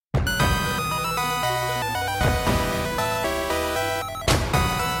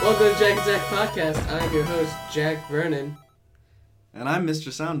Welcome to Jack and Zach Podcast. I'm your host, Jack Vernon. And I'm Mr.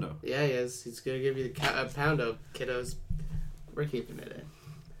 Soundo. Yeah, he is. He's going to give you a pound of kiddos. We're keeping it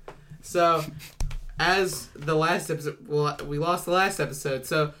in. So, as the last episode... Well, we lost the last episode.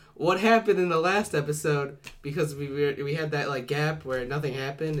 So, what happened in the last episode, because we had that like gap where nothing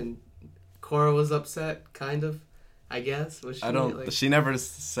happened and Cora was upset, kind of, I guess. Was she, She never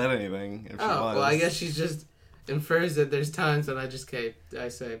said anything. If she was. Well, I guess she's just... infers that there's times when I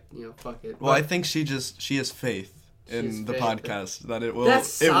say, fuck it. Well, I think she has faith in the podcast that it will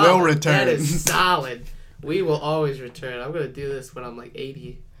return. That is solid. We will always return. I'm gonna do this when I'm like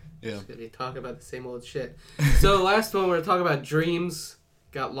 80. Yeah. Just gonna be talking about the same old shit. So last one we're gonna talk about dreams.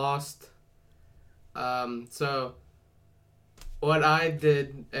 Got lost. So what I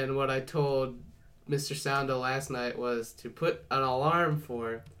did and what I told Mr. Soundo last night was to put an alarm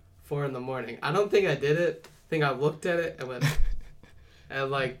for 4 a.m. I don't think I did it. I think I looked at it and went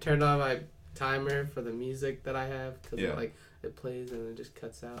and turned on my timer for the music that I have because it plays and it just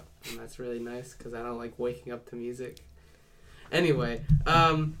cuts out, and that's really nice because I don't like waking up to music. Anyway,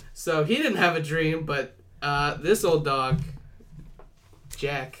 so he didn't have a dream, but this old dog,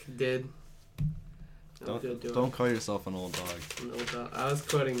 Jack, did. Don't call yourself an old dog. An old dog. I was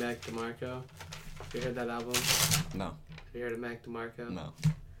quoting Mac DeMarco. Have you heard that album? No. Have you heard of Mac DeMarco? No.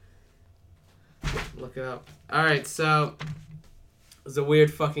 Look it up. Alright, so it was a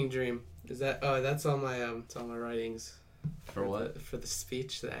weird fucking dream. Is that that's all my writings. For what? For the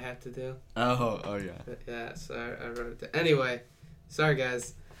speech that I have to do. Oh yeah. Yeah, so I wrote it. Anyway, sorry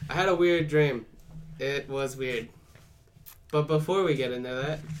guys. I had a weird dream. It was weird. But before we get into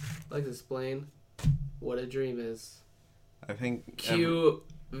that, I'd like to explain what a dream is. I think Cue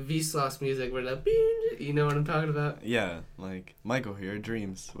Vsauce music where the you know what I'm talking about? Yeah, like Michael here,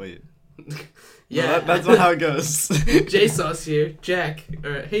 dreams. Wait. Yeah. No, that's not how it goes. J-Sauce here, Jack.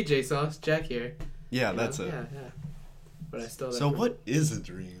 Or hey J-Sauce, Jack here. Yeah, that's it. Yeah. But I still. So what is a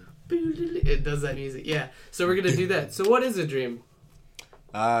dream? It does that music. Yeah. So we're gonna do that. So what is a dream?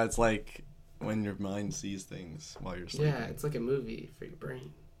 It's like when your mind sees things while you're sleeping. Yeah, it's like a movie for your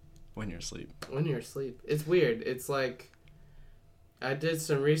brain. When you're asleep. When you're asleep. It's weird. It's like I did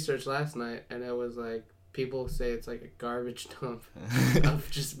some research last night, and it was like people say it's like a garbage dump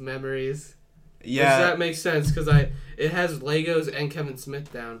of just memories. Yeah. Which that makes sense because it has Legos and Kevin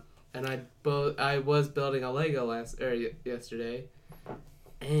Smith down, and I was building a Lego yesterday,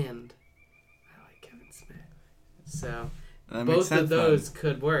 and I like Kevin Smith, so both of those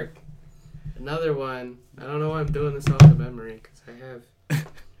could work. Another one, I don't know why I'm doing this off of memory because I have.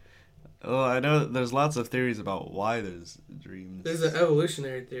 Well, I know there's lots of theories about why there's dreams. There's an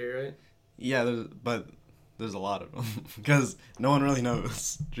evolutionary theory, right? Yeah, but there's a lot of them because no one really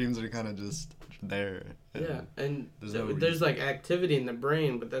knows. Dreams are kind of just there. Yeah, and there's like activity in the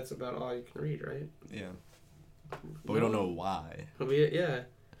brain, but that's about all you can read, right? Yeah, but we don't know why. Yeah.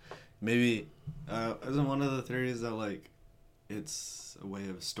 Maybe isn't one of the theories that like it's a way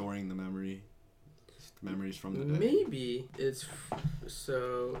of storing the memories from the day? Maybe it's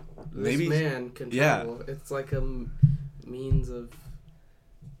so this man can travel. Yeah. It's like a means of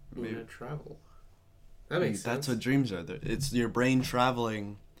travel. That makes sense. That's what dreams are. It's your brain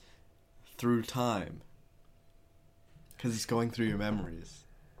traveling through time because it's going through your memories.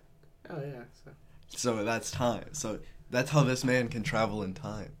 Oh yeah. So that's time. So that's how this man can travel in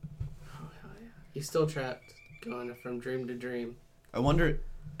time. Oh hell yeah! He's still trapped, going from dream to dream. I wonder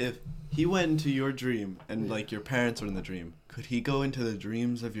if he went into your dream and like your parents were in the dream. Could he go into the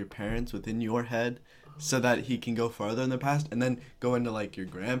dreams of your parents within your head so that he can go farther in the past and then go into like your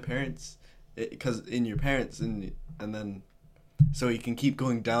grandparents? Because in your parents and then so he can keep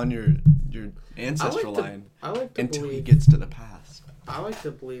going down your ancestral line until he gets to the past. I like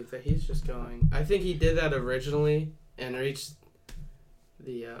to believe that he's just going. I think he did that originally and reached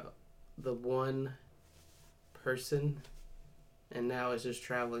the one person, and now it's just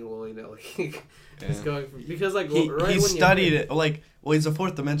traveling willy-nilly. It's going because like he studied it like he's a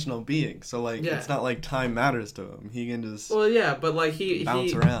fourth dimensional being, so like it's not like time matters to him. He can just but like he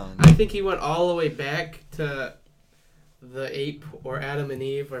bounce around. I think he went all the way back to the ape or Adam and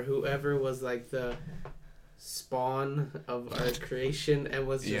Eve or whoever was like the spawn of our creation and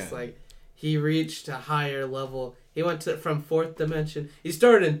was just like he reached a higher level. He went from fourth dimension. He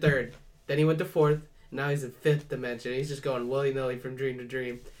started in third, then he went to fourth. Now he's in fifth dimension. He's just going willy-nilly from dream to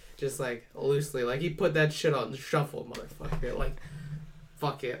dream. Just like loosely. Like he put that shit on shuffle, motherfucker. Like,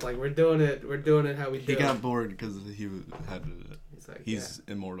 fuck it. Like we're doing it how we do it. He got bored because he had he's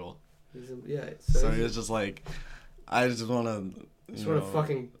immortal. So he was just like, I just want to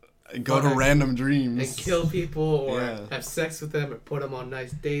fucking Go to random dreams. And kill people or Yeah. have sex with them or put them on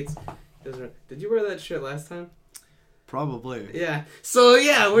nice dates. Did you wear that shit last time? Probably. Yeah. So,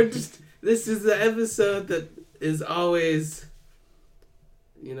 yeah, this is the episode that is always,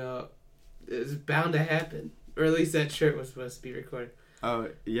 is bound to happen. Or at least that shirt was supposed to be recorded. Oh,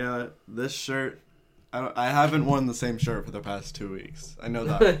 yeah, this shirt, I haven't worn the same shirt for the past 2 weeks. I know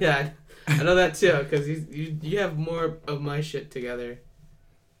that. Yeah, I know that too, because you have more of my shit together.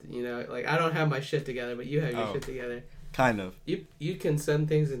 Like, I don't have my shit together, but you have your shit together. Kind of. You can send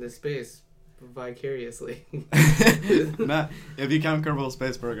things into space vicariously. Matt, if you count Kerbal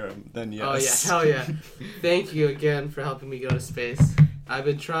Space Program, then yes. Oh, yeah, hell yeah. Thank you again for helping me go to space. I've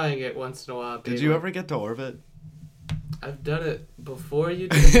been trying it once in a while. Did you ever get to orbit? I've done it before you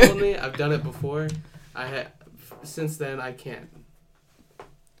told me. I've done it before. Since then, I can't.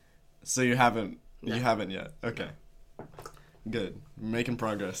 So you haven't. No. You haven't yet. Okay. Good. Making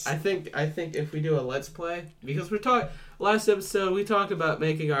progress. I think if we do a Let's Play, because last episode we talked about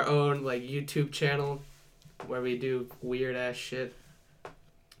making our own like YouTube channel where we do weird ass shit,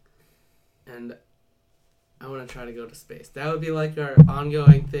 and I want to try to go to space. That would be like our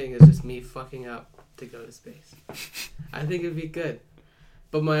ongoing thing, is just me fucking up to go to space. I think it'd be good.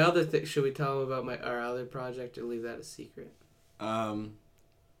 But my other thing, should we tell them about our other project or leave that a secret?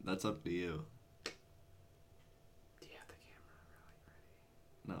 That's up to you. Do you have the camera really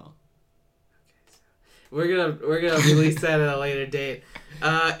ready? No. Okay, so we're gonna release that at a later date.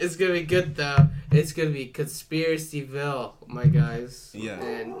 It's gonna be good though. It's gonna be Conspiracyville, my guys. Yeah.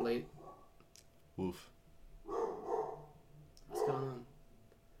 And late. Woof. What's going on?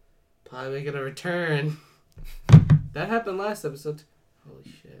 Probably making a return. That happened last episode. Holy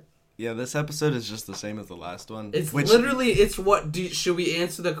shit. Yeah, this episode is just the same as the last one. It's should we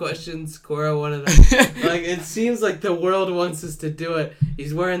answer the questions Cora wanted to... Like, it seems like the world wants us to do it.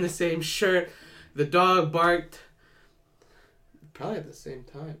 He's wearing the same shirt. The dog barked. Probably at the same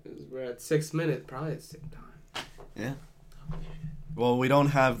time. We're at 6 minutes. Probably at the same time. Yeah. Well, we don't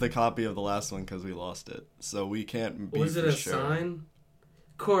have the copy of the last one because we lost it. So we can't be Was it for a sure. sign?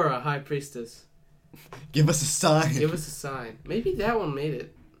 Cora, High Priestess. Give us a sign. Give us a sign. Maybe that one made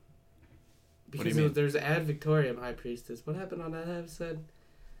it. What do you Because mean? there's Ad Victoriam High Priestess. What happened on that episode?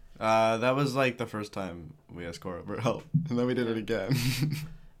 That was like the first time we asked Cora for help. And then we did it again.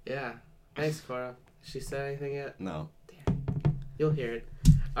 Yeah. Thanks, Cora. Has she said anything yet? No. Damn. You'll hear it.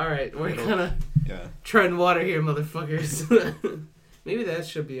 Alright, we're It'll- gonna Yeah. tread water here, motherfuckers. Maybe that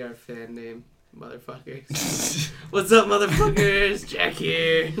should be our fan name. Motherfuckers. What's up, motherfuckers? Jack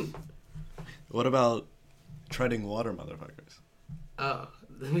here. What about treading water, motherfuckers? Oh,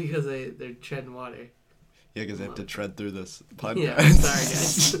 because they're treading water. Yeah, because they have to tread through this podcast. Yeah, sorry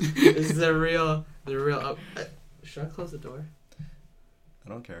guys. This is the real. Should I close the door? I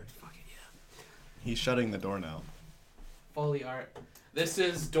don't care. Fucking yeah. He's shutting the door now. Foley art. This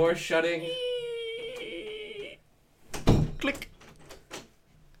is door shutting. Click.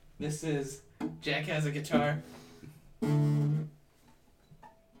 This is Jack has a guitar.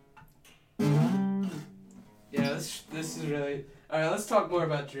 Yeah, this is really... Alright, let's talk more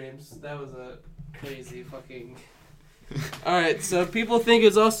about dreams. That was a crazy fucking... Alright, so people think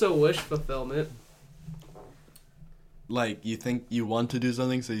it's also wish fulfillment. Like, you think you want to do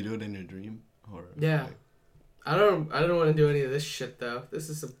something, so you do it in your dream? Or Yeah. like- I don't want to do any of this shit, though. This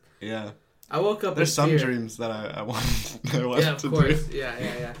is some... Yeah. I woke up There's in some fear. dreams that I want to Yeah, of do. course.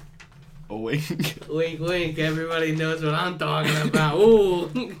 Yeah. A wink. Wink, wink. Everybody knows what I'm talking about.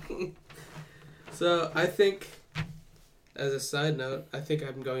 Ooh. So, I think, as a side note, I think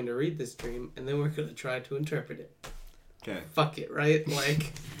I'm going to read this dream, and then we're going to try to interpret it. Okay. Fuck it, right?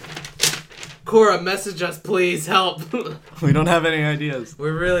 Like, Cora, message us, please. Help. We don't have any ideas.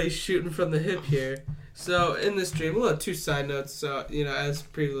 We're really shooting from the hip here. So, in this dream, we'll have two side notes. So, as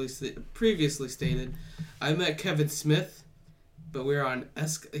previously stated, I met Kevin Smith, but we're on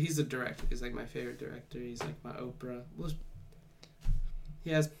he's a director. He's like my favorite director. He's like my Oprah.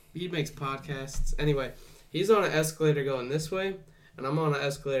 He makes podcasts. Anyway, he's on an escalator going this way, and I'm on an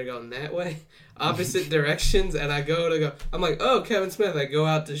escalator going that way, opposite directions. And I go. I'm like, oh, Kevin Smith. I go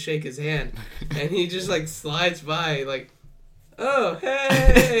out to shake his hand, and he just like slides by, like, oh,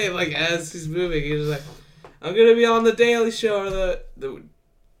 hey, like as he's moving, he's like, I'm gonna be on the Daily Show or the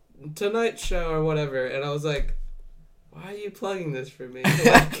Tonight Show or whatever. And I was like, why are you plugging this for me?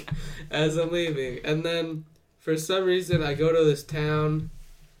 Like, as I'm leaving. And then for some reason I go to this town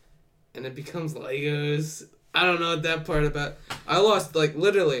and it becomes Legos. I don't know what that part about. I lost, like,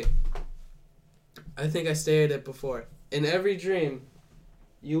 literally, I think I stated it before. In every dream,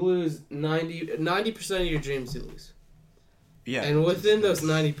 you lose 90% of your dreams you lose. Yeah. And within those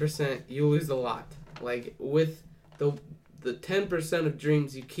it's- 90%, you lose a lot. Like, with the 10% of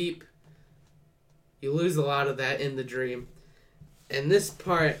dreams you keep, you lose a lot of that in the dream. And this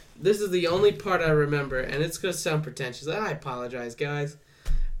is the only part I remember, and it's going to sound pretentious. I apologize, guys.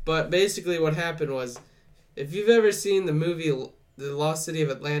 But basically what happened was, if you've ever seen the movie The Lost City of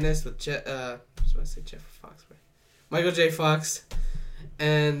Atlantis with Michael J. Fox,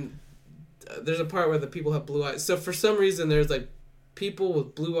 and there's a part where the people have blue eyes. So for some reason, there's like people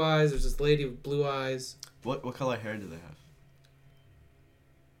with blue eyes. There's this lady with blue eyes. What color hair do they have?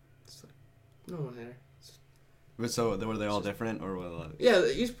 It's like, no hair. So were they all different, or what? Yeah,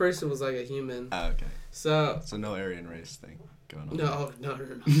 each person was like a human. Oh, okay. So no Aryan race thing going on.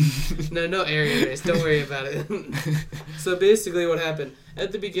 No Aryan race. Don't worry about it. So basically, what happened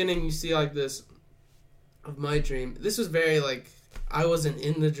at the beginning, you see like this of my dream. This was very like I wasn't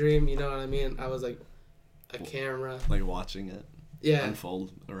in the dream. You know what I mean? I was like a camera, like watching it. Yeah.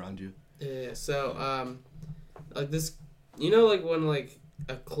 Unfold around you. Yeah. So like this, you know, like when like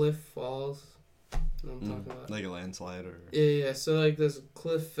a cliff falls. You know what I'm talking about? Like a landslide or... Yeah, so like this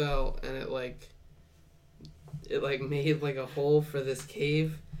cliff fell and it made like a hole for this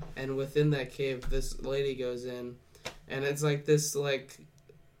cave, and within that cave this lady goes in, and it's like this like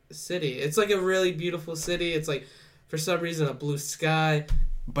city. It's like a really beautiful city. It's like for some reason a blue sky.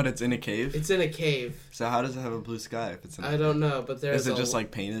 But it's in a cave? It's in a cave. So how does it have a blue sky if it's in a cave? I don't know, but there's Is it just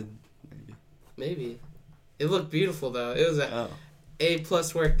like painted? Maybe. It looked beautiful though. It was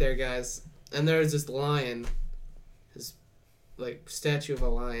A+ work there, guys. And there was this lion, this like statue of a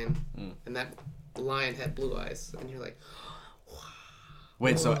lion, and that lion had blue eyes, and you're like, wow.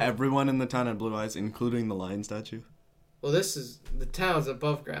 Wait, so everyone in the town had blue eyes, including the lion statue? Well, this is the town's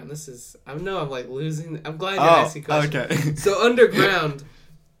above ground. This is I'm like losing. I'm glad you asked me questions. Okay. So underground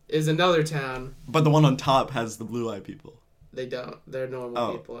is another town. But the one on top has the blue eye people. They don't. They're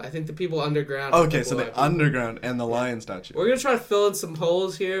normal people. I think the people underground. Okay, so the underground and the lion statue. We're gonna try to fill in some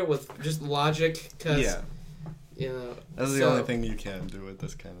holes here with just logic, because you know that's the only thing you can do with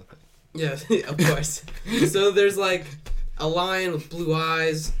this kind of thing. Yeah, of course. So there's like a lion with blue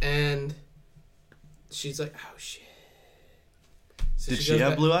eyes, and she's like, "Oh shit." So Did she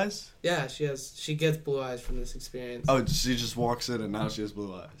have blue eyes? Yeah, she has. She gets blue eyes from this experience. Oh, she just walks in and now she has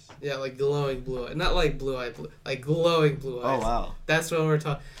blue eyes. Yeah, like glowing blue eyes. Not like blue eye, like glowing blue eyes. Oh wow. That's what we're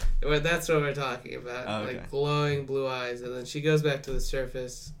talking. That's what we're talking about. Oh, okay. Like glowing blue eyes, and then she goes back to the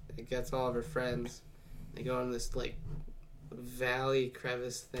surface and gets all of her friends. They go on this like valley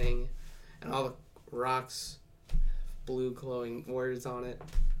crevice thing, and all the rocks have blue glowing words on it,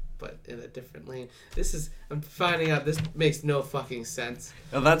 but in a different lane. I'm finding out this makes no fucking sense.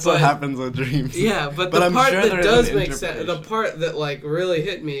 Well, that's what happens with dreams. Yeah, but the I'm part sure that does make sense, the part that like really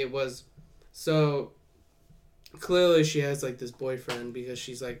hit me was, so clearly she has like this boyfriend because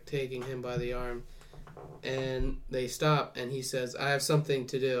she's like taking him by the arm, and they stop and he says, "I have something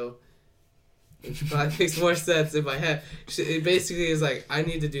to do," which probably makes more sense in my head. It basically is like, I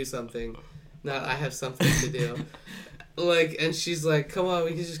need to do something, not I have something to do. Like, and she's like, "Come on, we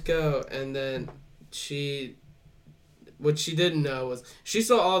can just go." And then what she didn't know was, she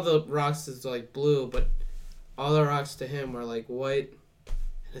saw all the rocks as like blue, but all the rocks to him were like white,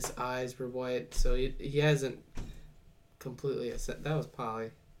 and his eyes were white. So he hasn't completely that was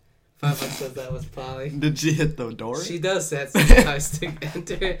Polly. 5 months said that was Polly. Did she hit the door? She does that sometimes to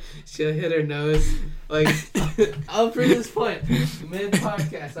enter. She'll hit her nose. Like, I'll prove this point. Mid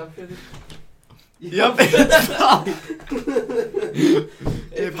podcast, I'll prove this. Yep, it's Polly.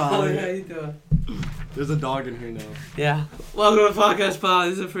 Hey, Polly, how you doing? There's a dog in here now. Yeah. Welcome to the podcast, Polly.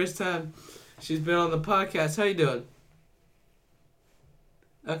 This is the first time she's been on the podcast. How you doing?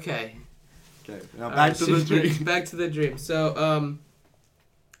 Okay. Okay, now back to the dream. Back to the dream. So,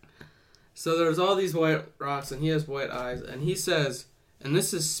 so there's all these white rocks, and he has white eyes, and he says, and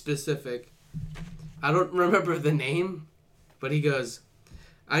this is specific, I don't remember the name, but he goes,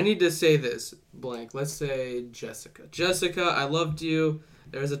 "I need to say this, blank. Let's say Jessica. Jessica, I loved you.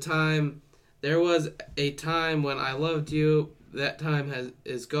 There was a time when I loved you. That time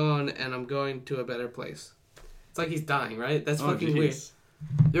is gone, and I'm going to a better place." It's like he's dying, right? That's fucking weird.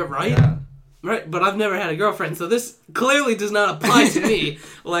 You're right? Yeah. Right, but I've never had a girlfriend, so this clearly does not apply to me.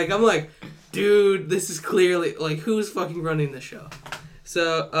 Like, I'm like, dude, this is clearly, like, who's fucking running the show?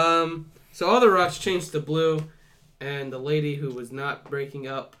 So all the rocks changed to blue, and the lady who was not breaking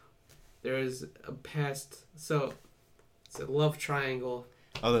up, there is a past, so it's a love triangle.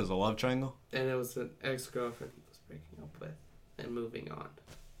 Oh, there's a love triangle? And it was an ex-girlfriend he was breaking up with and moving on.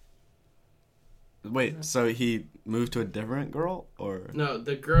 Wait, so he moved to a different girl, or? No,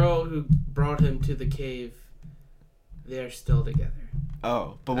 the girl who brought him to the cave they're still together.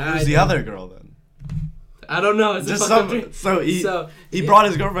 Oh, but what was the other girl then? I don't know. It's just a fucking dream. So he brought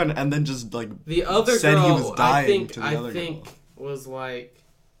his girlfriend and then just like the other said girl. he was dying to the other I think girl. was like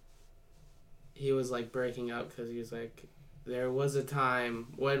he was like breaking up because he was like, there was a time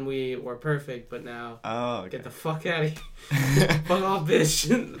when we were perfect, but now get the fuck out of here. Fuck off,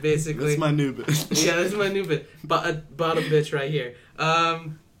 bitch. Basically, this is my new bitch. Yeah, this is my new bitch. Bottom bitch right here.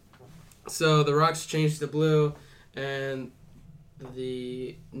 So the rocks changed to blue, and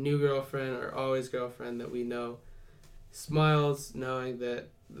the new girlfriend or always girlfriend that we know smiles knowing that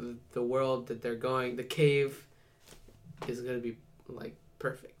the world that they're going, the cave, is going to be like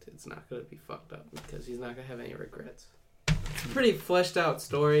perfect. It's not going to be fucked up because he's not going to have any regrets. It's a pretty fleshed out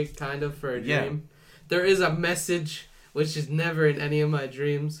story, kind of, for a dream. Yeah. There is a message, which is never in any of my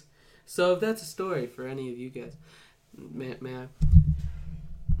dreams. So if that's a story for any of you guys, may I?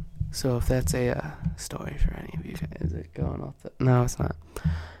 So if that's a story for any of you guys, is it going off the... No, it's not.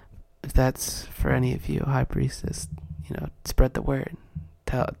 If that's for any of you, High Priestess, spread the word.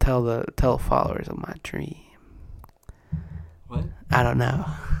 Tell followers of my dream. What? I don't know.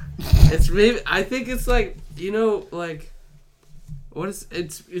 It's maybe... I think it's like, like... What is...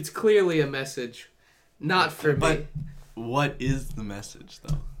 It's clearly a message. Not for me. But what is the message,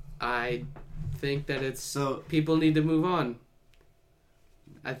 though? I think that it's... people need to move on.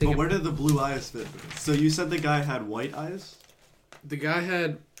 I think. But where did the blue eyes fit? So you said the guy had white eyes? The guy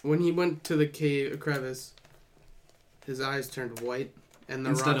had, when he went to the crevice, his eyes turned white, and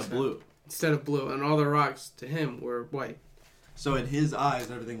instead of blue, and all the rocks to him were white. So in his eyes,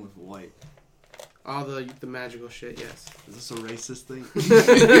 everything was white. All the magical shit, yes. Is this a racist thing?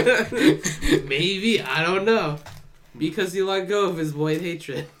 Maybe, I don't know, because he let go of his white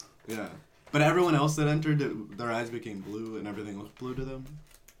hatred. Yeah, but everyone else that entered, their eyes became blue, and everything looked blue to them.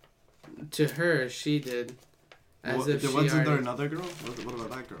 To her, she did. Wasn't there another girl? What about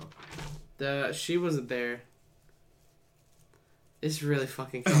that girl? She wasn't there. It's really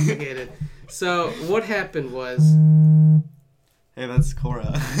fucking complicated. So, what happened was... Hey, that's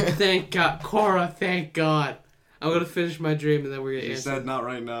Cora. Thank God. Cora, thank God. I'm going to finish my dream and then we're going to answer. You said not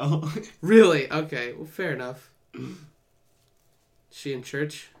right now. Really? Okay. Well, fair enough. She in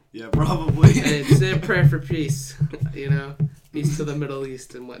church? Yeah, probably. And say a prayer for peace. Peace to the Middle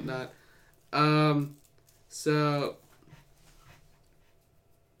East and whatnot. So,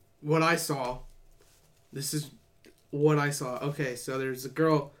 what I saw, this is what I saw. Okay, so there's a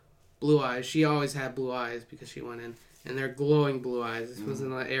girl, blue eyes. She always had blue eyes because she went in, and they're glowing blue eyes. This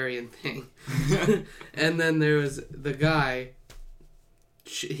wasn't an Aryan thing. And then there was the guy,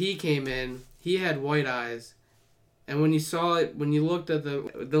 he came in, he had white eyes, and when you saw it, when you looked at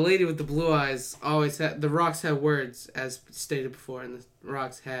the lady with the blue eyes, always had, the rocks had words, as stated before, and the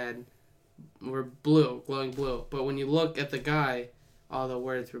rocks were blue, glowing blue. But when you look at the guy, all the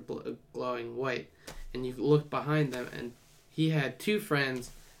words were glowing white. And you look behind them, and he had two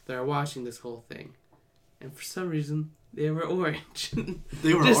friends that are watching this whole thing. And for some reason, they were orange.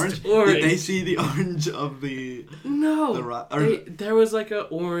 They were orange? Did they see the orange of the... No. There was like an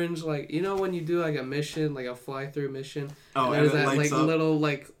orange, like, when you do like a mission, like a fly-through mission? Oh, and there's that like up. little,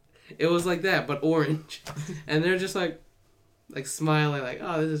 like... It was like that, but orange. And they're just like smiling, like,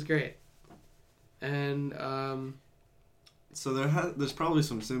 oh, this is great. And, so there's probably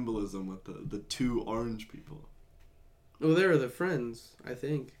some symbolism with the two orange people. Well, they were the friends, I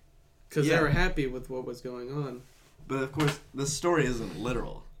think. Because they were happy with what was going on. But of course, the story isn't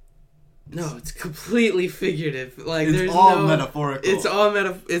literal. No, it's completely figurative. Like it's all metaphorical. It's all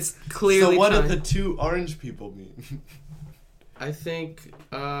It's clearly. So what do the two orange people mean? I think.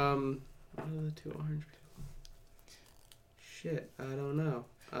 What are the two orange people? Shit, I don't know.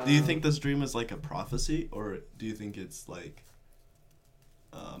 Do you think this dream is like a prophecy, or do you think it's like?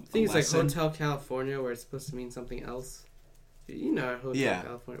 I think it's like Hotel California, where it's supposed to mean something else. Hotel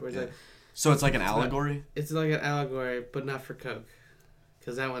California. Where it's like, so it's like an allegory? It's like an allegory, but not for coke.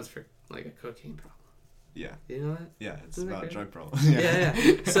 Because that one's for like a cocaine problem. Yeah. You know that? Yeah, it's about drug problems. Yeah.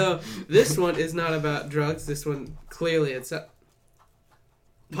 So this one is not about drugs. This one, clearly, it's...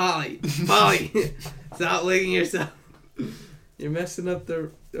 Polly! Stop licking yourself. You're messing up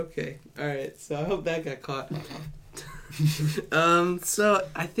the... Okay. Alright. So I hope that got caught. So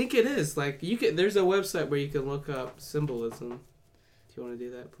I think it is. Like, there's a website where you can look up symbolism. Do you want to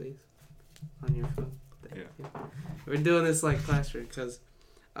do that, please? On your phone. Yeah. We're doing this like classroom because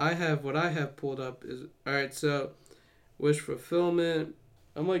what I have pulled up is... Alright, so wish fulfillment.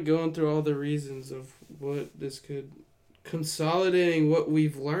 I'm like going through all the reasons of what this could... Consolidating what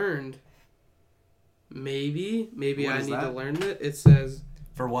we've learned. Maybe I need to learn it. It says...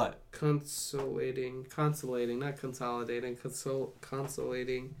 For what? Consolating, not consolidating,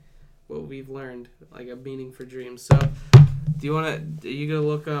 consolating what we've learned, like a meaning for dreams. So, are you gonna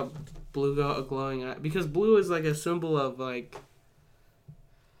look up blue glowing eye? Because blue is like a symbol of like.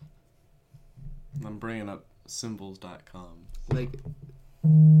 I'm bringing up symbols.com. Like.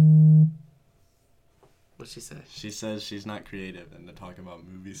 What'd she say? She says she's not creative and they're talking about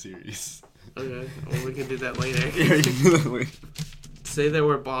movie series. Okay, well, we can do that later. Yeah, we can do that later. Say that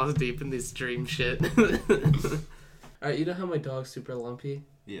we're balls deep in this dream shit. Alright, you know how my dog's super lumpy?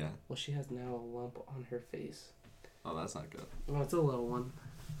 Yeah. Well, she has now a lump on her face. Oh, that's not good. Well, it's a little one.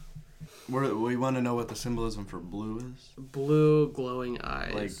 We want to know what the symbolism for blue is? Blue glowing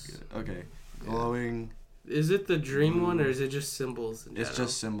eyes. Like, okay. Glowing. Is it the dream one, or is it just symbols in general? It's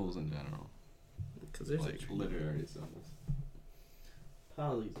just symbols in general. Because there's like literary symbols.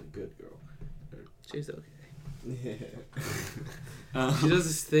 Polly's a good girl. She's okay. Yeah. She does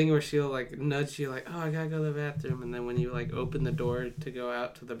this thing where she'll like nudge you, like, oh, I gotta go to the bathroom, and then when you like open the door to go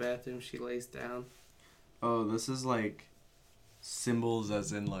out to the bathroom, she lays down. Oh, this is like symbols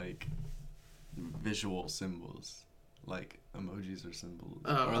as in like visual symbols, like emojis or symbols.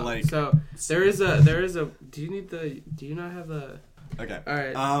 Oh, or like so there is a. Do you not have the? Okay. All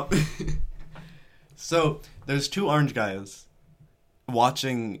right. So there's two orange guys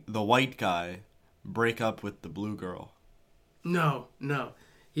watching the white guy break up with the blue girl. No.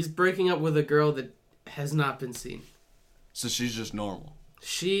 He's breaking up with a girl that has not been seen. So she's just normal.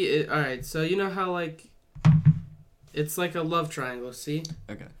 She is, all right, so you know how like it's like a love triangle, see?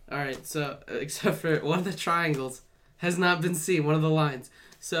 Okay. All right, so except for one of the triangles has not been seen, one of the lines.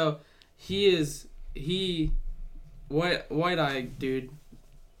 So white-eyed dude,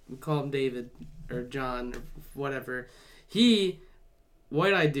 we call him David or John or whatever.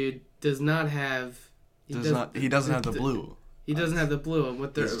 White-eyed dude does not have. He doesn't have the blue. He doesn't have the blue. And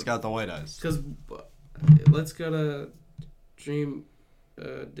what He's got the white eyes. Because let's go to Dream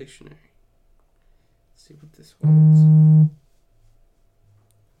Dictionary. Let's see what this holds.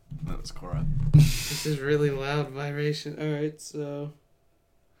 That was Cora. This is really loud vibration. All right, so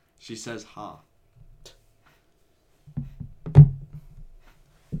She says ha.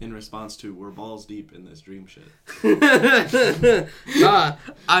 In response to, we're balls deep in this dream shit.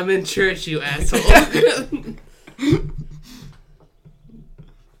 I'm in church, you asshole.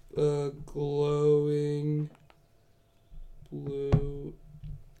 Glowing blue.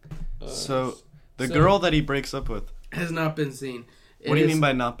 So the girl that he breaks up with has not been seen. What do you mean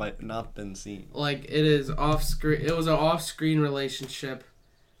by not been seen? Like, it is off screen. It was an off-screen relationship.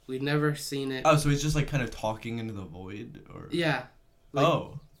 We've never seen it. Oh, so he's just like kind of talking into the void, or yeah.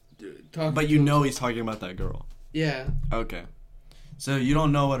 Like, but you know he's talking about that girl. Yeah. Okay. So you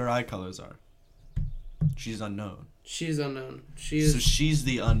don't know what her eye colors are. She's unknown. She's unknown. So she's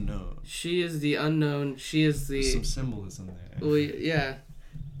the unknown. She is the unknown. She is the. There's some symbolism there. Well, yeah.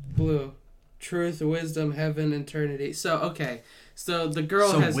 Blue. Truth, wisdom, heaven, eternity. So, okay. So the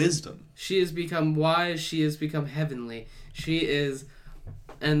girl has wisdom. She has become wise. She has become heavenly. She is,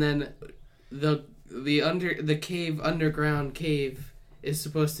 and then the cave, underground cave, is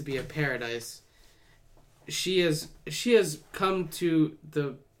supposed to be a paradise. She has come to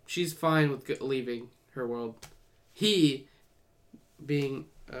the. She's fine with leaving her world. He, being,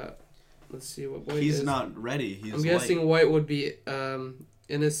 let's see what white He's is. not ready. I'm guessing white would be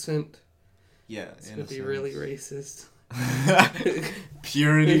innocent. Yeah, it's gonna be really racist.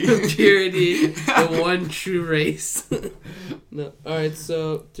 Purity. Purity, the one true race. No. Alright,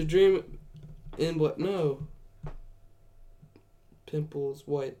 so to dream in what? No. Pimples,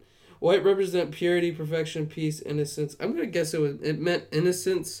 white. White represent purity, perfection, peace, innocence. I'm gonna guess it meant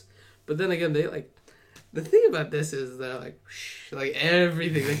innocence, but then again, they like. The thing about this is they're like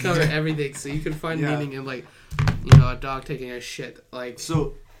everything. They cover everything, so you can find meaning in like, a dog taking a shit. Like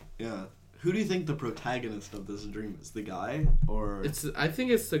so, yeah. Who do you think the protagonist of this dream is? The guy, or I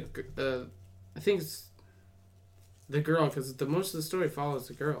think it's the girl, because most of the story follows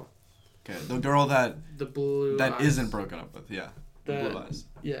the girl. Okay, the girl that the blue that eyes. isn't broken up with. Yeah, the blue eyes.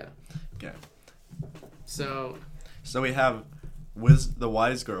 Yeah. Okay. So we have the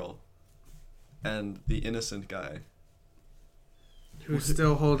wise girl, and the innocent guy. Who's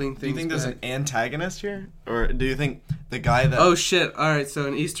still holding things Do you think back. there's an antagonist here? Or do you think the guy that... Oh, shit. Alright, so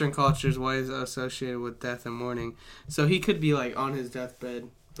in Eastern cultures, white is associated with death and mourning. So he could be, on his deathbed.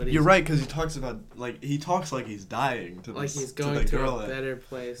 But You're right, because he talks about, he talks like he's dying to this, he's going to the girl a better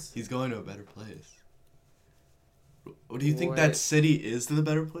place. He's going to a better place. Do you think that city is the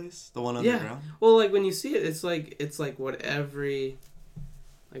better place? The one underground? Yeah. Well, when you see it, it's like what every...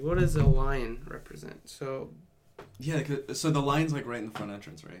 what does a lion represent? So... Yeah, so the line's like right in the front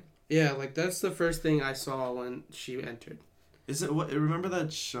entrance, right? Yeah, like that's the first thing I saw when she entered. Is it what? Remember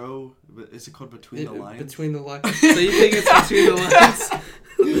that show? Is it called Between the Lines? Between the Lines. So you think it's Between the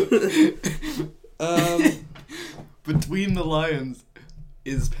Lines? Between the Lions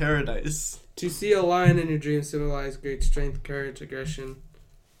is paradise. To see a lion in your dreams symbolize great strength, courage, aggression,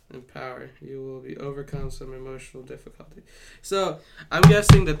 and power. You will be overcome some emotional difficulty. So I'm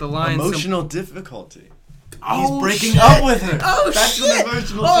guessing that the lion. Emotional difficulty. Oh, he's breaking shit. up with her. Oh, that's shit. an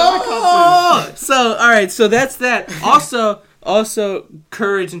emotional difficulty. So, all right. So that's that. Also,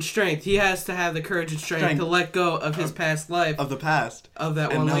 courage and strength. He has to have the courage and strength to let go of his past life. Of the past. Of that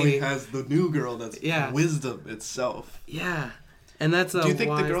and one now lady. he has the new girl that's wisdom itself. Yeah. And that's a Do you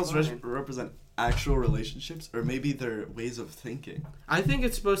think the girls represent actual relationships, or maybe their ways of thinking? I think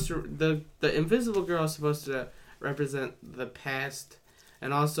it's supposed to... The invisible girl is supposed to represent the past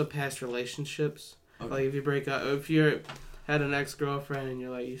and also past relationships. Okay. Like if you break up... If you had an ex-girlfriend and you're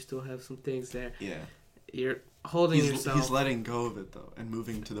like, you still have some things there. Yeah. You're holding yourself... He's letting go of it, though, and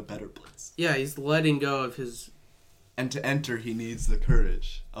moving to the better place. Yeah, he's letting go of his... And to enter, he needs the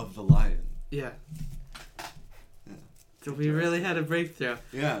courage of the lion. Yeah. So we really had a breakthrough.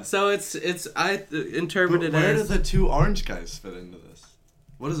 Yeah. So it's I interpret it as... Where do the two orange guys fit into this?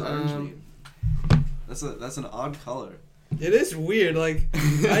 What does orange mean? That's an odd color. It is weird. Like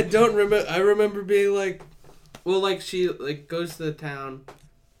I don't remember. I remember being like, well, like she like goes to the town.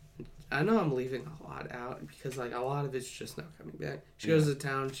 I know I'm leaving a lot out because like a lot of it's just not coming back. She goes to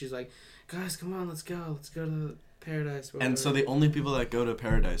town. And she's like, guys, come on, let's go to paradise. Whatever. And so the only people that go to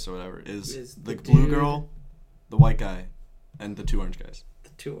paradise or whatever is the blue girl, the white guy, and the two orange guys. The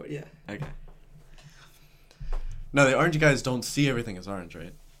two, yeah. Okay. No, the orange guys don't see everything as orange,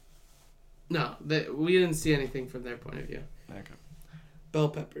 right? No, we didn't see anything from their point of view. Okay. Bell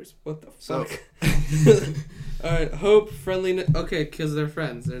peppers. What the fuck? Alright, hope, friendliness. Okay, because they're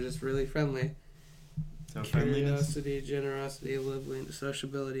friends. They're just really friendly. So Curiosity, generosity, liveliness,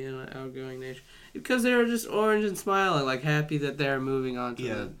 sociability, and an outgoing nature. Because they were just orange and smiling, like happy that they're moving on to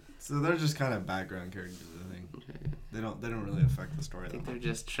the... So they're just kind of background characters, I think. Okay. They don't really affect the story. I think they're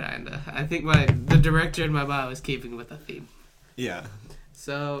just trying to... I think the director in my mind was keeping with the theme. Yeah.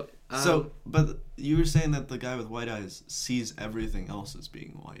 So... but you were saying that the guy with white eyes sees everything else as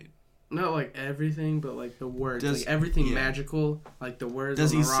being white. Not like everything, but like the words. Like everything magical, like the words.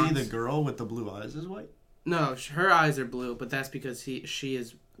 Does he see the girl with the blue eyes as white? No, her eyes are blue, but that's because she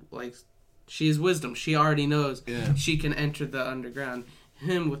is wisdom. She already knows she can enter the underground.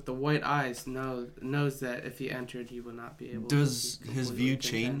 Him with the white eyes knows that if he entered, he would not be able. Does his view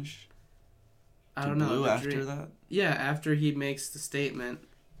change? I don't know. Blue after that? Yeah, after he makes the statement.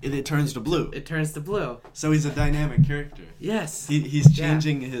 It turns to blue. It turns to blue. So he's a dynamic character. Yes. He's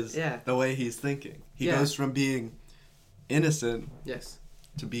changing the way he's thinking. He goes from being innocent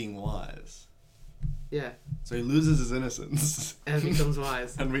to being wise. Yeah. So he loses his innocence. And becomes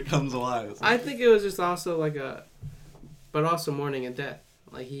wise. I think it was just also but also mourning and death.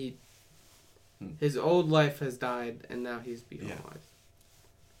 Like his old life has died and now he's become wise.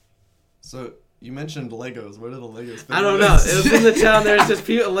 So... You mentioned Legos. Where do the Legos fit? I don't know. It was in the town. There was just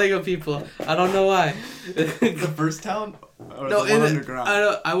Lego people. I don't know why. The first town? Or no, the one underground?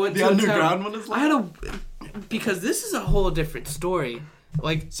 I went the to underground one is Lego? Because this is a whole different story.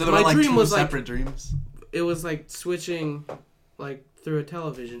 Like, so there were dream was separate dreams? It was switching through a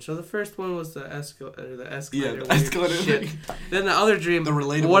television. So the first one was the escalator. Yeah, the escalator shit. Then the other dream, the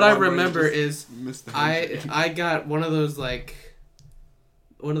relatable what I remember is I got one of those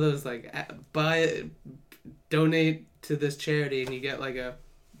donate to this charity and you get a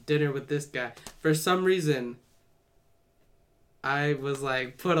dinner with this guy. For some reason, I was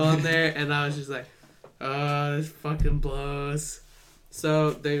put on there and I was just oh, this fucking blows.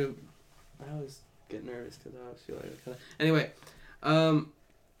 So I always get nervous because I always feel like anyway,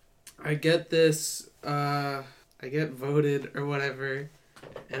 I get this, I get voted or whatever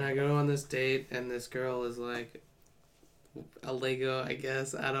and I go on this date and this girl is a Lego, I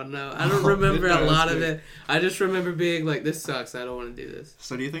guess. I don't know. I don't remember a lot of it. I just remember being this sucks. I don't want to do this.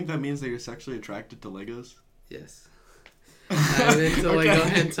 So do you think that means that you're sexually attracted to Legos? Yes. I'm into Lego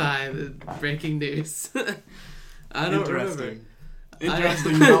hentai. Breaking news. I don't remember.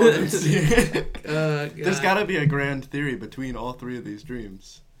 Interesting developments here. There's got to be a grand theory between all three of these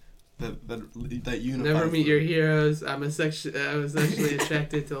dreams. That unifies. Never meet your heroes. I'm sexually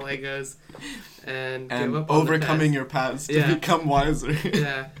attracted to Legos, and give up on overcoming your past to become wiser.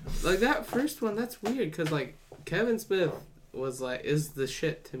 Yeah, that first one. That's weird because Kevin Smith was is the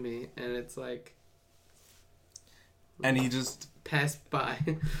shit to me, and it's and he just passed by.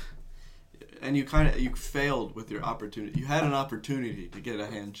 and you failed with your opportunity. You had an opportunity to get a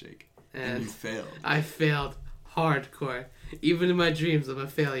handshake, and you failed. I failed hardcore. Even in my dreams, I'm a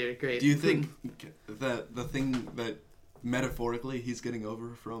failure. Great. Do you think that the thing that metaphorically he's getting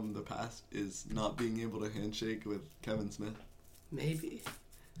over from the past is not being able to handshake with Kevin Smith? Maybe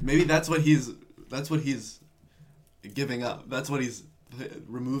that's what he's giving up. That's what he's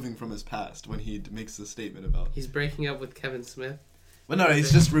removing from his past when he makes the statement about he's breaking up with Kevin Smith. Well, no,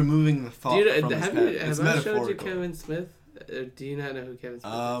 he's just removing the thought from his have head. It's I showed you metaphorical. Kevin Smith? Do you not know who Kevin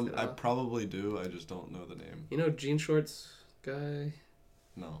Smith is at I all? probably do. I just don't know the name. You know Jean Shorts guy?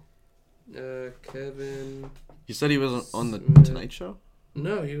 No. Kevin... You said he was on the Smith. Tonight Show?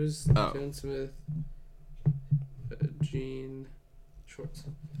 No, he was Oh. Kevin Smith. Jean Shorts.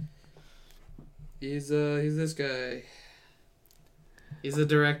 He's this guy. He's a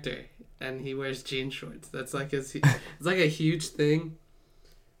director, and he wears jean shorts. That's like it's like a huge thing.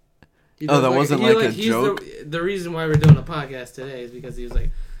 Wasn't like a he's joke? The reason why we're doing a podcast today is because he was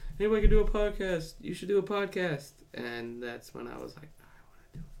like, anybody can do a podcast. You should do a podcast. And that's when I was like,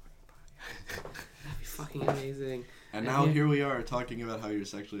 oh, I want to do a fucking podcast. That'd be fucking amazing. And now here we are talking about how you're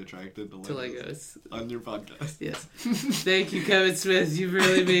sexually attracted to Legos on your podcast. Yes. Thank you, Kevin Smith. You've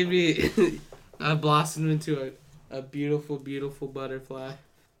really made me blossom into a beautiful, beautiful butterfly.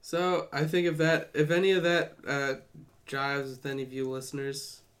 So I think if any of that jives with any of you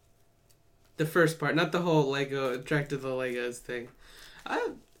listeners, the first part, not the whole Lego attracted to the Legos thing.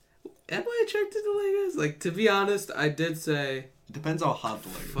 Am I attracted to Legos? Like, to be honest, I did say, It depends how hot the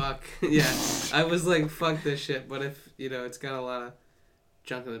Lego. fuck. Yeah. I was like, fuck this shit. But if, it's got a lot of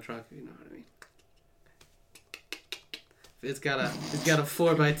junk in the trunk, if you know what I mean. It's got a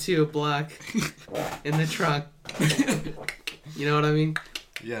 4x2 block in the trunk. You know what I mean?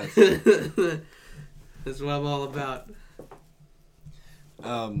 Yes. That's what I'm all about.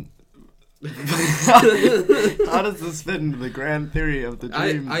 How does this fit into the grand theory of the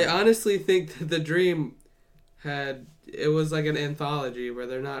dream? I honestly think that the dream it was like an anthology where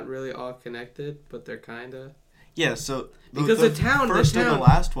they're not really all connected, but they're kind of. Yeah, so because the town and the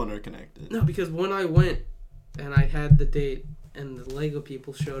last one are connected. No, because when I went and I had the date and the Lego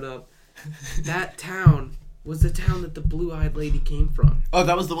people showed up, that town was the town that the blue-eyed lady came from. Oh,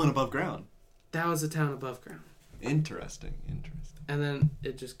 that was the one above ground. That was the town above ground. Interesting. And then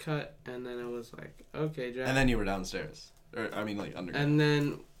it just cut, and then it was like, okay, Jack. And then you were downstairs. Underground. And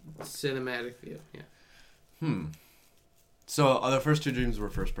then cinematic view, yeah. So the first two dreams were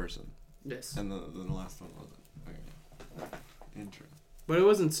first person. Yes. And then the last one wasn't. Okay. Interesting. But it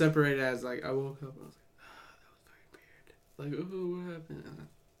wasn't separated as, like, I woke up and I was like, that was very weird. Like, oh, what happened?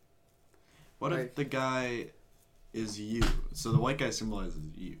 What if the guy is you? So the white guy symbolizes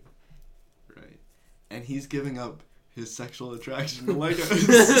you, right? And he's giving up his sexual attraction to Legos.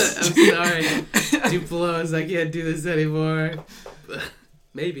 I'm sorry. Duplo's, I can't do this anymore.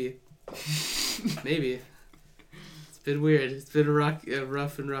 Maybe. It's been weird. It's been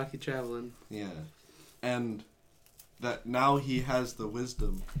rough and rocky traveling. Yeah. And that now he has the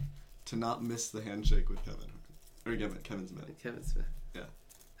wisdom to not miss the handshake with Kevin. Or Kevin Smith. Kevin Smith. Yeah.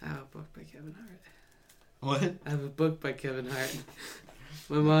 I have a book by Kevin Hart. What? I have a book by Kevin Hart.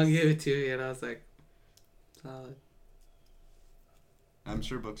 My mom gave it to me, and I was like, solid. I'm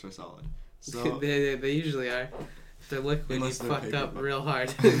sure books are solid. So they usually are. If they're liquid, you fucked up paper real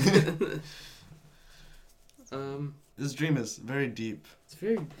hard. This dream is very deep. It's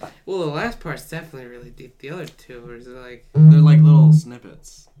very well. The last part's definitely really deep. The other two are like they're like little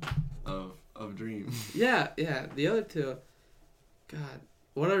snippets of dreams. Yeah. The other two, God,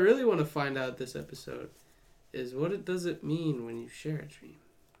 what I really want to find out this episode is what does it mean when you share a dream?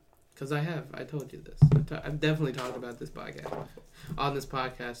 Because I told you this. I've definitely talked about this on this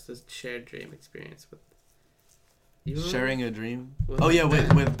podcast, this shared dream experience with. Sharing a dream?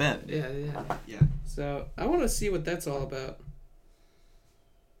 With Ben. Yeah. So I want to see what that's all about.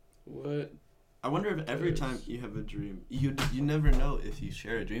 What? I wonder if every time you have a dream, you never know if you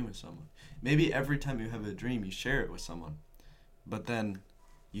share a dream with someone. Maybe every time you have a dream, you share it with someone, but then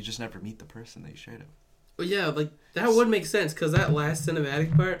you just never meet the person that you shared it with. Well, yeah, like that would make sense because that last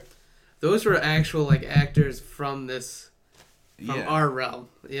cinematic part, those were actual like actors from our realm,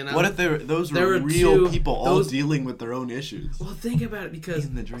 you know. What if those were real people all dealing with their own issues? Well, think about it because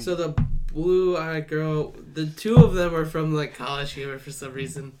in the dream. So the blue-eyed girl, the two of them are from like College Humor for some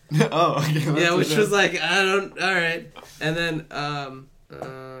reason. Oh, okay. Yeah, which was like all right, and then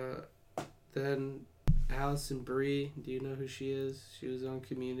Allison Brie. Do you know who she is? She was on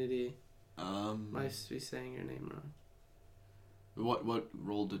Community. Might be saying her name wrong. What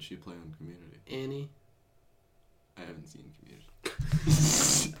role did she play on Community? Annie. I haven't seen Community.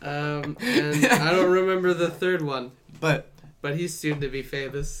 And I don't remember the third one, But he's soon to be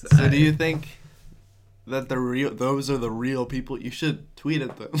famous. so do you think that those are the real people? You should tweet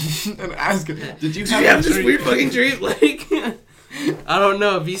at them and ask them, did you have this weird fucking dream? Like, I don't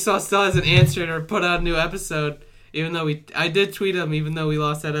know. Vsauce still hasn't answered or put out a new episode, even though I did tweet him, even though we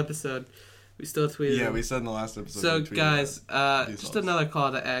lost that episode. We still tweeted him. Yeah, we said in the last episode. So, guys, just another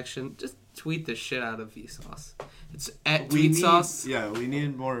call to action. Just tweet the shit out of Vsauce. It's at TweetSauce. We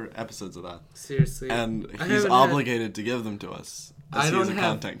need more episodes of that. Seriously. And he's obligated to give them to us. As he's a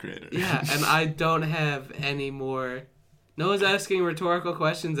content creator. Yeah, and I don't have any more. No one's asking rhetorical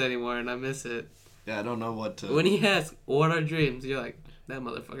questions anymore, and I miss it. Yeah, I don't know what to... When he asks, what are dreams? You're like, that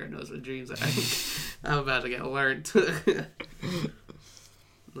motherfucker knows what dreams are. I'm about to get learned.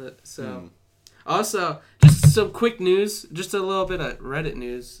 So, also, just some quick news. Just a little bit of Reddit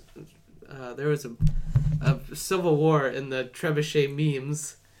news. There was a civil war in the trebuchet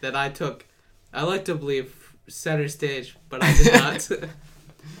memes that I took. I like to believe center stage, but I did not.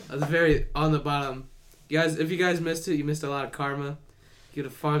 I was very on the bottom. If you guys missed it, you missed a lot of karma. You could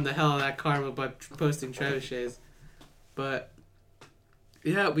have farmed the hell out of that karma by posting trebuchets. But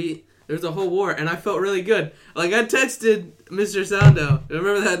yeah, there's a whole war, and I felt really good. Like, I texted Mr. Soundo.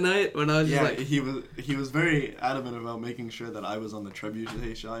 Remember that night when I was just like... he was very adamant about making sure that I was on the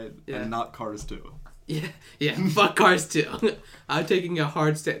trebuchet side and not Cars 2. Yeah, fuck Cars 2. I'm taking a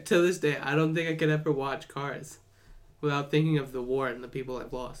hard step. To this day, I don't think I could ever watch Cars without thinking of the war and the people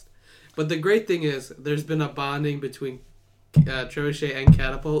I've lost. But the great thing is, there's been a bonding between trebuchet and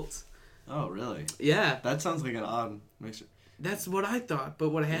catapults. Oh, really? Yeah. That sounds like an odd mixture. That's what I thought, but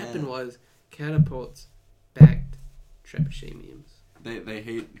what happened was catapults backed trebuchet memes. They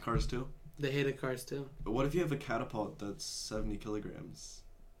hate Cars 2? They hated Cars 2. But what if you have a catapult that's 70 kilograms?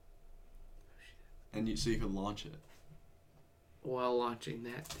 And so you can launch it. While launching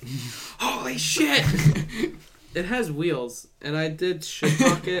that thing. Holy shit! It has wheels, and I did shit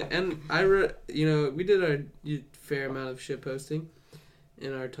talk it, and we did our fair amount of shit posting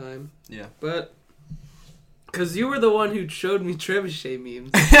in our time. Yeah. But because you were the one who showed me trebuchet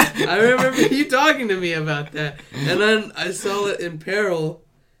memes. I remember you talking to me about that, and then I saw it in peril,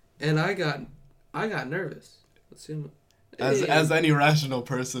 and I got nervous. As any rational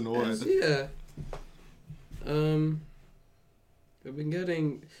person would. Yeah. I've been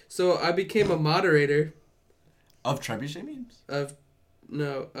getting... So, I became a moderator. Of trebuchet memes?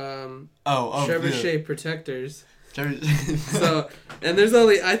 Trebuchet protectors. Trebuchet. So, and there's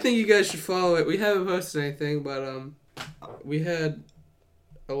only... I think you guys should follow it. We haven't posted anything, but, we had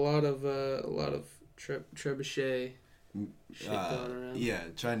a lot of trebuchet shit going around. Yeah,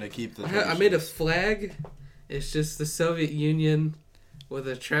 trying to keep the... I made a flag. It's just the Soviet Union with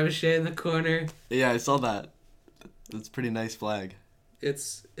a trebuchet in the corner. Yeah, I saw that. That's a pretty nice flag.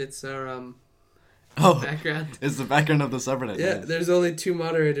 It's our background. It's the background of the subreddit. Yeah, nice. There's only 2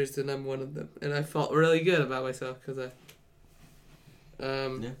 moderators and I'm one of them, and I felt really good about myself because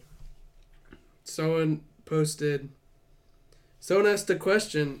someone asked a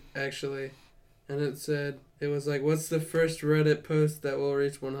question actually, and it was like, what's the first Reddit post that will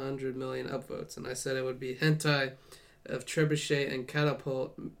reach 100 million upvotes? And I said it would be hentai of trebuchet and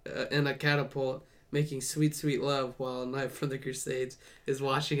a catapult making sweet, sweet love while a knight from the Crusades is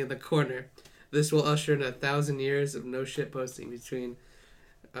watching in the corner. This will usher in 1,000 years of no shit posting between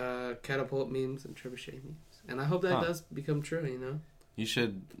catapult memes and trebuchet memes. And I hope that does become true, you know? You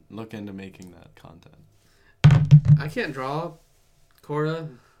should look into making that content. I can't draw, Cora.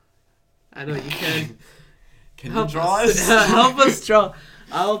 I know you can. Can you draw us? Help us draw.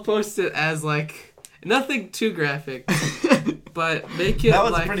 I'll post it as, like, nothing too graphic. But make it that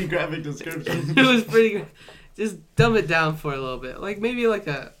was like... a pretty graphic description. It was pretty... Just dumb it down for a little bit. Like, maybe like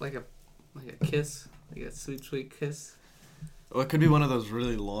a kiss. Like a sweet, sweet kiss. Well, it could be one of those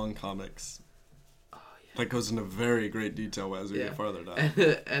really long comics. Oh, yeah. That goes into very great detail as we get farther down.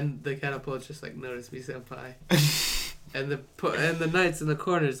 And the catapult just like, notice me, senpai. and the knights in the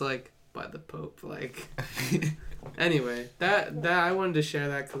corners like, by the Pope. Like... Anyway, that I wanted to share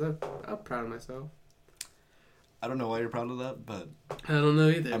that because I'm proud of myself. I don't know why you're proud of that, but I don't know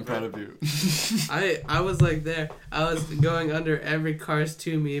either. I'm proud of you. I was like there. I was going under every Cars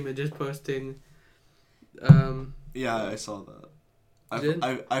 2 meme and just posting. Yeah, I saw that. Did?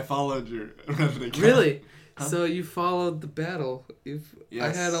 I followed your Reddit account. Really? Huh? So you followed the battle. Yes. I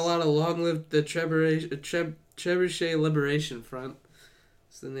had a lot of long live the Trebuchet Liberation Front.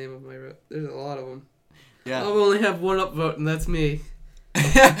 That's the name of my. There's a lot of them. Yeah. I'll only have 1 upvote, and that's me.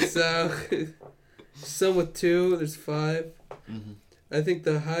 So. Some with 2, there's 5. Mm-hmm. I think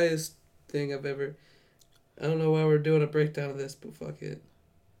the highest thing I've ever... I don't know why we're doing a breakdown of this, but fuck it.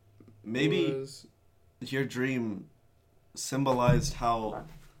 Maybe your dream symbolized how...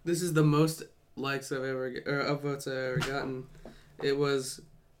 This is the most likes I've ever... or upvotes I've ever gotten. It was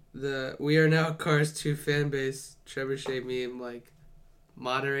the We Are Now Cars 2 fan base Trebuchet meme, like,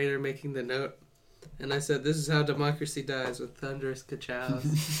 moderator making the note. And I said, this is how democracy dies, with thunderous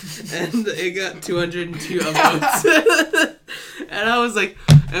ka-chows. And it got 202 upvotes. And I was like,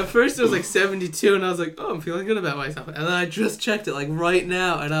 at first it was like 72, and I was like, oh, I'm feeling good about myself. And then I just checked it, like, right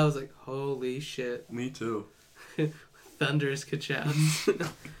now, and I was like, holy shit. Me too. Thunderous ka-chows.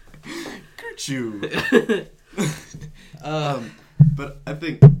 Kerchoo. But I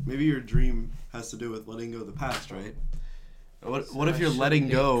think maybe your dream has to do with letting go of the past, right? What if you're letting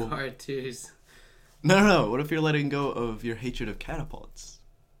go... Cartoons. No. What if you're letting go of your hatred of catapults?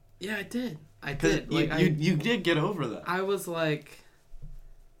 Yeah, I did. Like, you did get over that. I was like,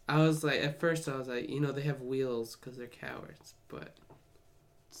 at first I was like, they have wheels because they're cowards, but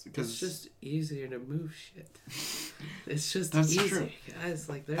it's just easier to move shit. It's just easier, true. guys.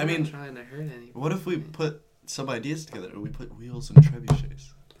 Like, they're not trying to hurt anyone. What if we put some ideas together? We put wheels and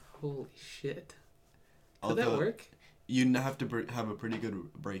trebuchets. Holy shit. Could that work? You have to have a pretty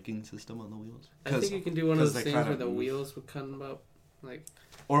good braking system on the wheels. I think you can do one of those things where the wheels would come up, like...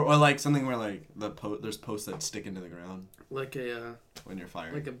 Or like something where like there's posts that stick into the ground. Like a when you're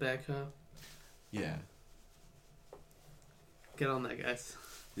firing. Like a backhoe. Yeah. Get on that, guys.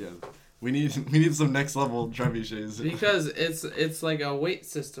 Yeah, we need some next level trebuchets. Because it's like a weight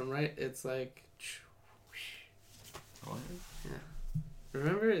system, right? It's like. What? Yeah.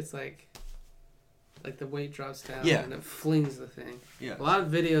 Remember, it's like the weight drops down and it flings the thing. Yeah. A lot of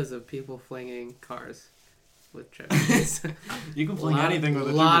videos of people flinging cars with trebuchets. You can fling anything with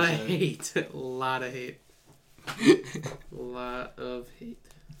a trebuchet. A lot of hate. A lot of hate.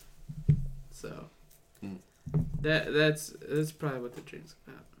 So that's probably what the dream's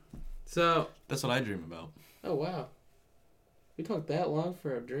about. So that's what I dream about. Oh wow. We talked that long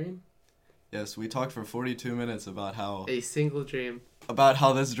for a dream? Yes, we talked for 42 minutes about how a single dream. About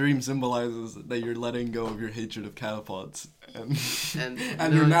how this dream symbolizes that you're letting go of your hatred of catapults, and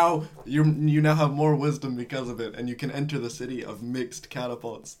you now have more wisdom because of it, and you can enter the city of mixed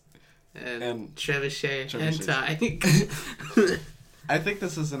catapults and trebuchet hentai. I think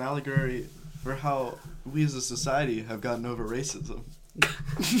this is an allegory for how we as a society have gotten over racism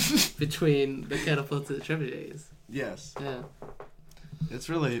between the catapults and the trebuchets. Yes. Yeah. It's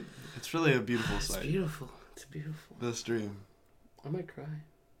really a beautiful sight. It's beautiful. This dream. I might cry.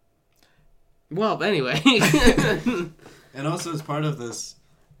 Well, anyway. And also as part of this,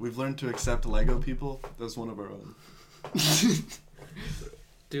 we've learned to accept Lego people. That's one of our own.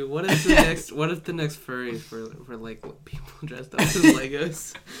 Dude, what if the next furries were like people dressed up as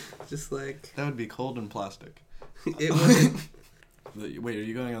Legos? Just like that would be cold and plastic. It would. Wait, are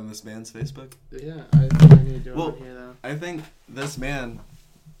you going on this man's Facebook? Yeah, I need to do it on here though. I think this man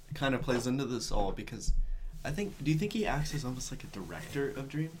kind of plays into this all because do you think he acts as almost like a director of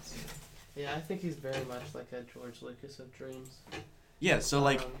dreams? Yeah, I think he's very much like a George Lucas of dreams. Yeah, so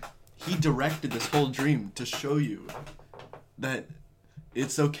like he directed this whole dream to show you that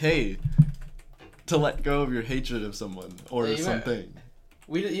it's okay to let go of your hatred of someone or something.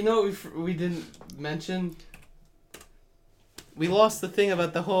 We didn't mention. We lost the thing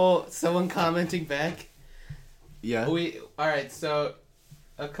about the whole someone commenting back. Yeah. Alright, so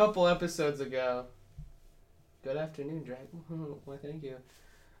a couple episodes ago. Good afternoon, Dragon. Why, thank you.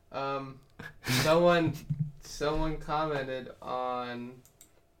 Someone commented on.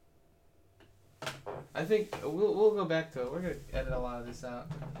 I think we'll go back to it. We're gonna edit a lot of this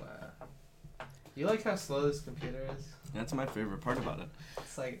out. You like how slow this computer is? That's my favorite part about it.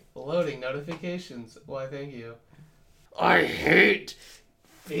 It's like loading notifications. Why, thank you. I hate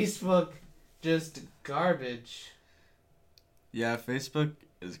Facebook. Just garbage. Yeah, Facebook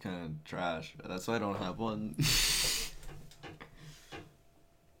is kind of trash. That's why I don't have one.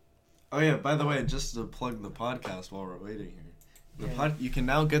 Oh yeah, by the way, just to plug the podcast while we're waiting here. You can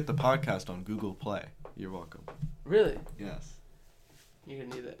now get the podcast on Google Play. You're welcome. Really? Yes. You're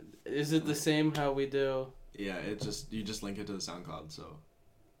gonna need that. Is it the same how we do? Yeah, you just link it to the SoundCloud, so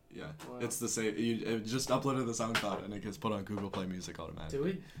yeah. Wow. It's the same. You just upload it to the SoundCloud and it gets put on Google Play Music automatically. Do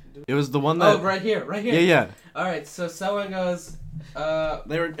we? It was the one that... Oh, right here. Yeah. Alright, so someone goes,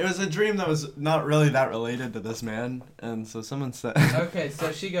 It was a dream that was not really that related to this man, and so someone said... Okay,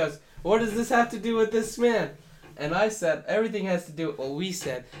 so she goes, what does this have to do with this man? And I said, everything has to do... Well, we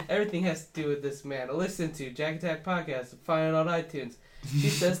said, everything has to do with this man. Listen to Jack Attack Podcast, find it on iTunes. She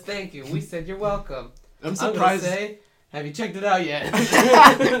says, thank you. We said, you're welcome. I'm surprised... I'm gonna say, have you checked it out yet?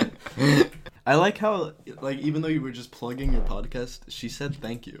 I like how, like, even though you were just plugging your podcast, she said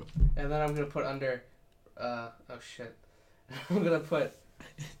thank you. And then I'm gonna put under, oh shit. I'm gonna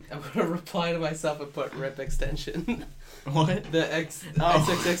reply to myself and put rip extension. What? The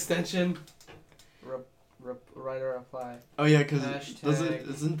XX extension. Write a reply. Oh yeah, because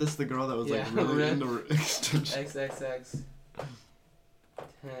isn't this the girl that was like really rip into extension? XXX.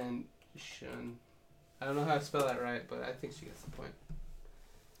 Tension. I don't know how to spell that right, but I think she gets the point.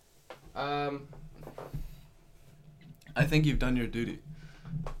 I think you've done your duty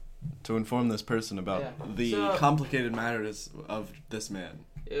to inform this person about the complicated matters of this man.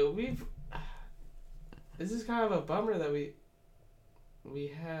 This is kind of a bummer that we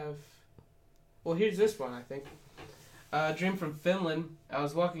have. Well, here's this one, I think. Dream from Finland. I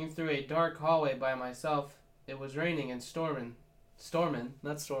was walking through a dark hallway by myself. It was raining and storming. Storming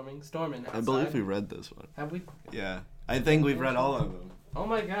outside. I believe we read this one. Have we? Yeah. I think we've read all of them. Oh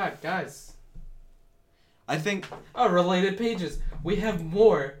my god, guys. I think... Oh, related pages. We have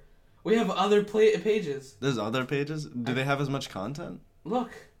more. We have other pages. There's other pages? Do they have as much content?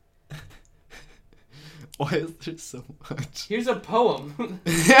 Look. Why is there so much? Here's a poem.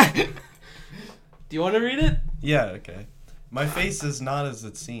 Do you want to read it? Yeah, okay. My face is not as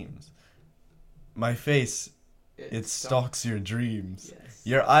it seems. My face, it stalks your dreams. Yes.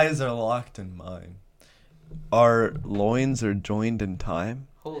 Your eyes are locked in mine. Our loins are joined in time.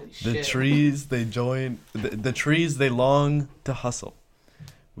 Holy shit. The trees they join. The trees they long to hustle.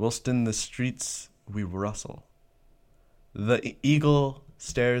 Whilst in the streets we rustle. The eagle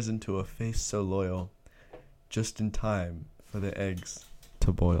stares into a face so loyal. Just in time for the eggs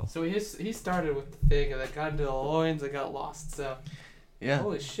to boil. So he started with the thing and then got into the loins and got lost. So yeah.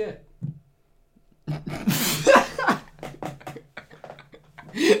 Holy shit.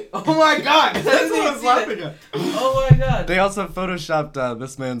 Oh my god! That's what I was laughing at. Oh my god! They also photoshopped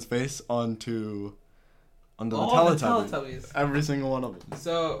this man's face onto the Teletubbies. Every single one of them.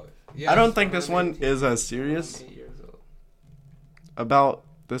 So yeah, I don't think this one is as serious about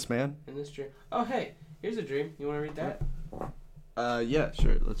this man. In this dream. Oh hey, here's a dream. You want to read that? Yeah,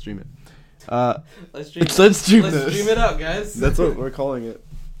 sure. Let's dream it. Let's dream. Let's dream this. Let's dream it up, guys. That's what we're calling it.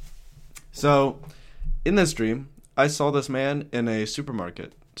 So, in this dream, I saw this man in a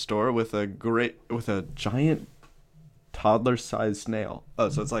supermarket store with a giant toddler-sized snail. Oh,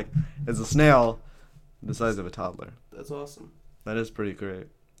 so it's a snail the size of a toddler. That's awesome. That is pretty great.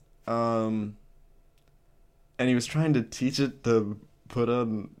 And he was trying to teach it to put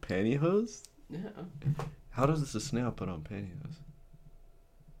on pantyhose? Yeah. How does a snail put on pantyhose?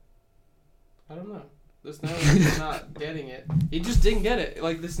 I don't know. The snail is not getting it. He just didn't get it.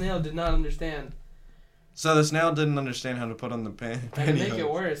 Like, the snail did not understand. So the snail didn't understand how to put on the pantyhose. And to make it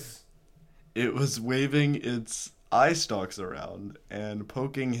worse, it was waving its eye stalks around and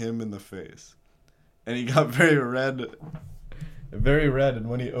poking him in the face. And he got very red, and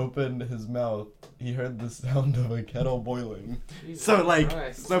when he opened his mouth, he heard the sound of a kettle boiling. Jesus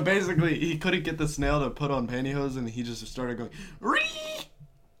Christ. So basically, he couldn't get the snail to put on pantyhose, and he just started going, Ree!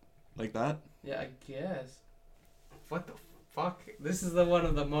 Like that? Yeah, I guess. What the fuck? This is the one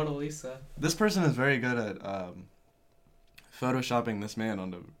of the Mona Lisa. This person is very good at photoshopping this man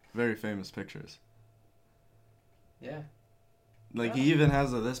onto very famous pictures. Yeah. Like, he even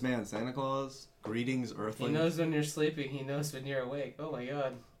has this man, Santa Claus, greetings, Earthlings. He knows when you're sleeping, he knows when you're awake. Oh my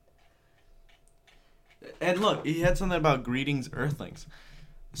god. And look, he had something about greetings, Earthlings.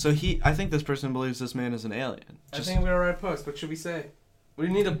 So I think this person believes this man is an alien. I think I'm going to write a post. What should we say? We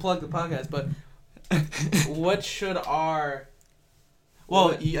need to plug the podcast, but what should our...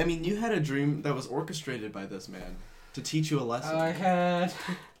 Well, I mean, you had a dream that was orchestrated by this man to teach you a lesson. I had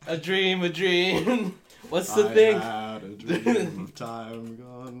a dream. What's the thing? I had a dream of time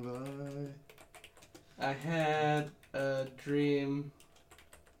gone by. I had a dream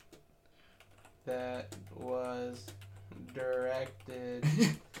that was directed...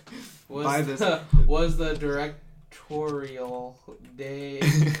 by this... was the directorial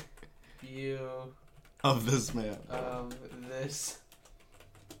debut... of this man.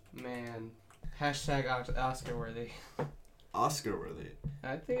 Hashtag Oscar worthy. Oscar worthy.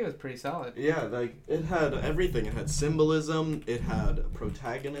 I think it was pretty solid. Yeah, like, it had everything. It had symbolism, it had a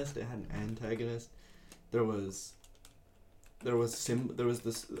protagonist, it had an antagonist. The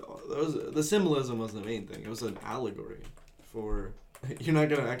symbolism was the main thing. It was an allegory for... You're not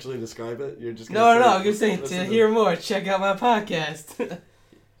going to actually describe it? You're just going No, I'm going to say, to hear more, check out my podcast.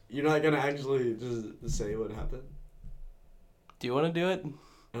 You're not going to actually just say what happened? Do you want to do it?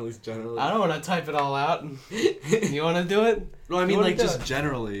 At least generally. I don't want to type it all out. You want to do it? Well, I mean, like, just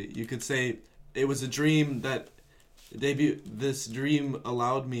generally, you could say it was a dream that this dream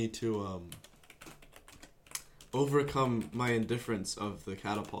allowed me to overcome my indifference of the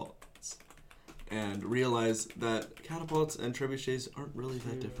catapults and realize that catapults and trebuchets aren't really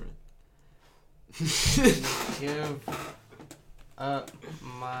that different. Give up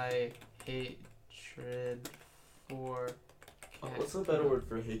my hatred for What's a better word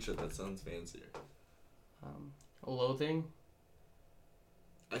for hatred that sounds fancier? Loathing?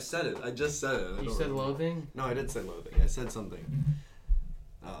 I said it. I just said it. You said loathing? No, I didn't say loathing. I said something.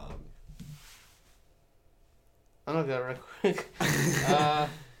 I'm not gonna real quick. I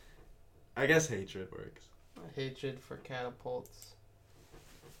guess hatred works. Hatred for catapults.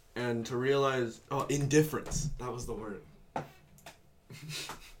 And to realize... Oh, indifference. That was the word.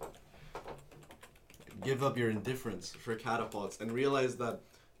 Give up your indifference for catapults and realize that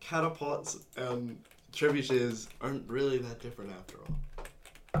catapults and trebuchets aren't really that different after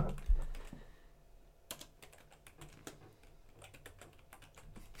all.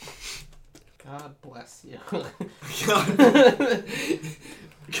 God bless you.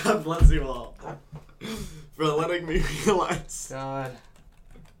 God bless you all for letting me realize God.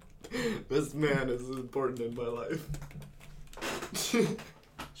 this man is important in my life.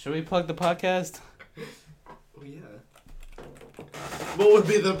 Should we plug the podcast? Oh, yeah. What would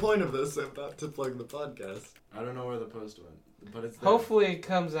be the point of this if not to plug the podcast? I don't know where the post went, but it's there. Hopefully it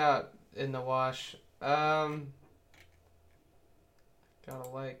comes out in the wash. Gotta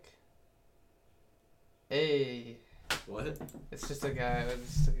like. Hey. What? It's just a guy.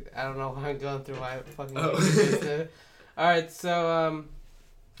 I don't know why I'm going through my fucking... Oh. Alright, so,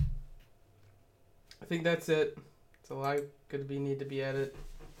 I think that's it. It's a lot could need to be added.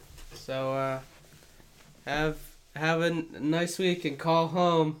 So, have a nice week and call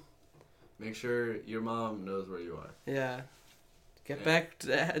home. Make sure your mom knows where you are. Yeah. Get back to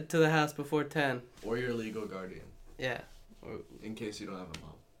the house before 10. Or your legal guardian. Yeah. In case you don't have a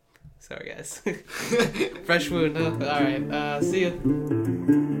mom. Sorry, guys. Fresh wound, huh? Alright, see you.